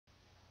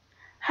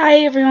Hi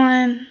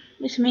everyone,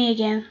 it's me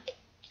again.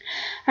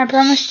 I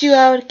promised you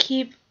I would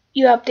keep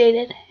you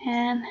updated,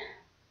 and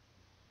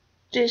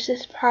this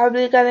is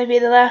probably gonna be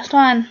the last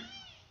one.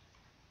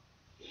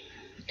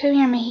 Come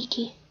here,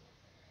 Maneki.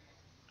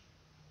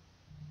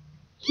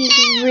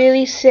 He's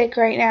really sick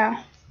right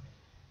now.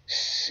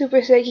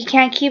 Super sick. He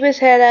can't keep his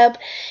head up.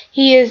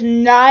 He is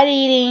not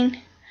eating.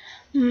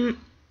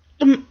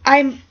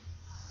 I'm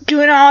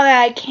doing all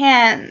that I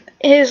can.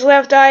 His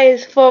left eye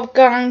is full of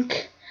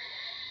gunk.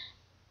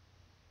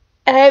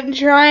 I'm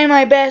trying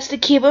my best to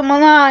keep him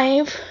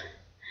alive,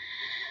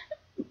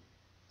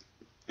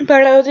 but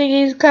I don't think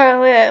he's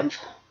gonna live.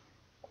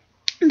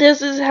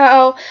 This is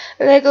how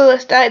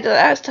Legolas died the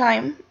last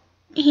time.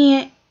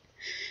 The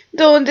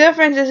only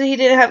difference is he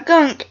didn't have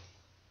gunk.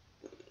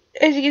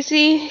 As you can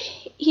see,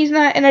 he's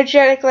not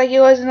energetic like he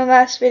was in the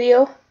last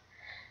video.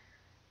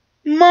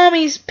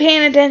 Mommy's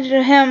paying attention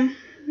to him,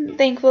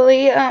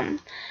 thankfully.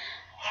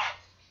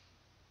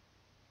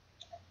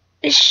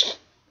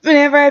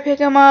 Whenever I pick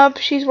him up,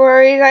 she's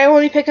worried. I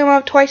only pick him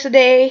up twice a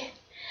day.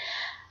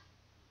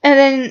 And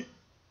then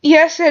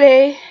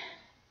yesterday,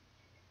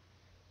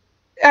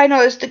 I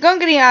noticed the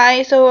gunk in the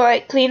eye, so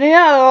I cleaned it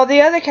out. All the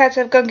other cats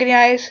have gunk in the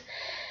eyes.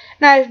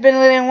 And I've been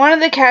letting one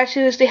of the cats,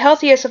 who is the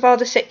healthiest of all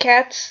the sick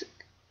cats,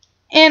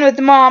 in with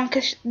the mom,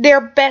 because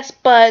they're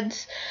best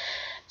buds.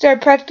 They're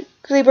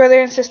practically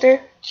brother and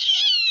sister.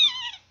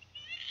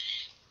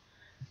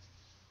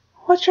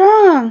 What's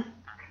wrong?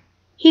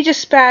 He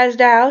just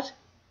spazzed out.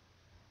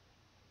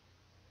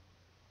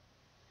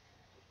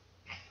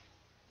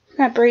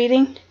 Not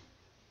breathing.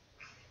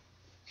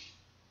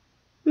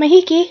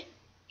 Maneki.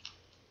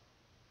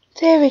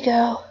 There we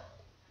go.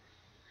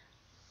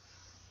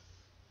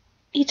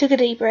 He took a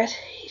deep breath.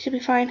 He should be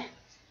fine.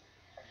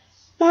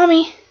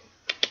 Mommy.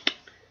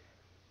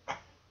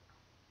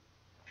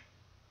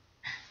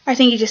 I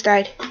think he just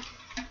died.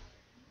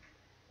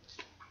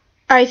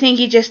 I think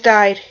he just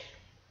died.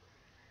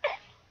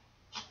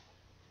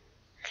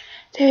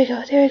 There we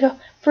go. There we go.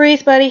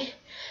 Breathe, buddy.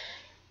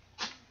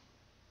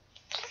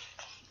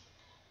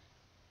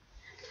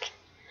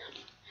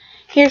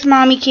 Here's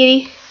Mommy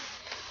Kitty.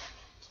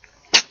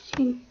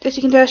 As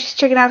you can tell, she's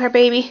checking out her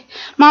baby.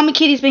 Mommy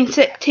Kitty's been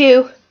sick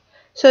too,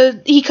 so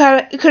he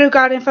could have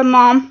gotten it from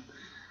Mom,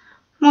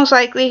 most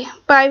likely.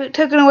 But I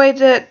took it away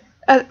to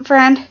a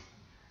friend.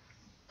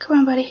 Come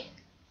on, buddy.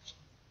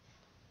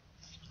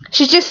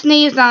 She just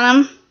sneezed on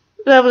him.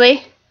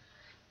 Lovely.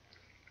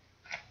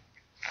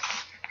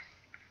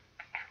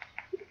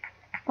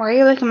 Why are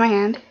you licking my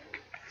hand?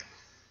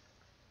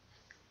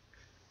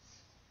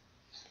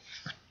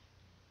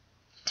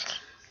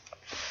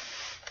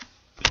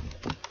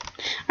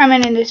 I'm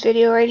ending this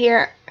video right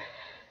here.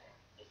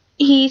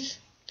 He's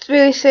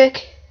really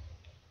sick.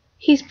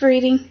 He's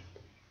breathing.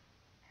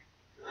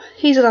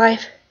 He's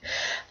alive.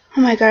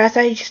 Oh my god, I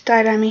thought he just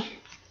died on me.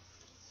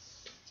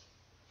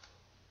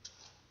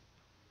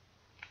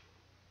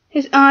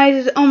 His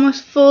eyes is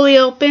almost fully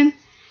open.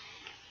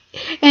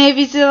 And if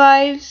he's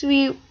alive,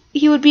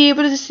 he would be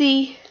able to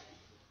see.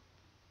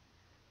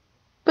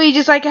 But he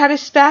just like had a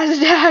spaz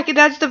attack, and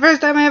that's the first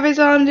time I ever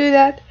saw him do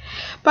that.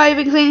 But I've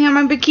been cleaning him,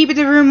 I've been keeping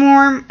the room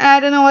warm, and I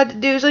don't know what to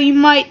do, so he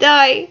might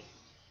die.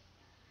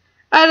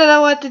 I don't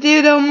know what to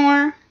do no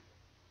more.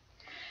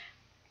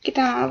 Get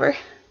down over.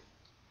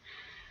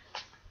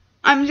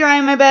 I'm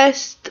trying my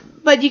best,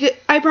 but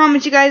I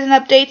promised you guys an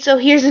update, so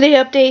here's the day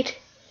update.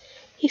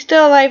 He's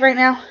still alive right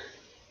now.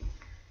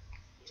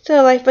 He's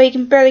still alive, but he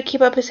can barely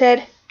keep up his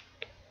head.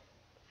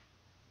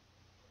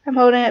 I'm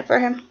holding it for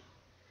him.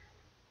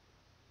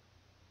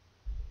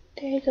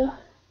 There you go.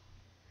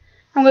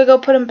 I'm gonna go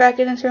put him back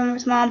in his room with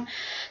his mom.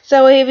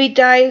 So if he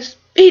dies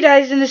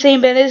in the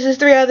same bed as his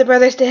 3 other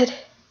brothers did.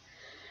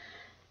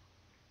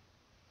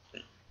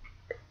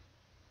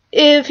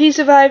 If he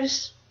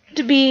survives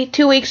to be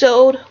 2 weeks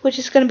old, which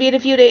is gonna be in a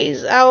few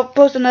days, I'll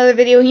post another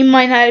video. He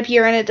might not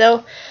appear in it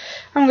though.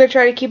 I'm gonna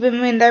try to keep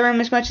him in that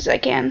room as much as I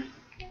can.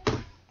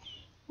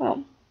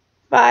 Well,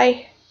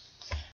 bye.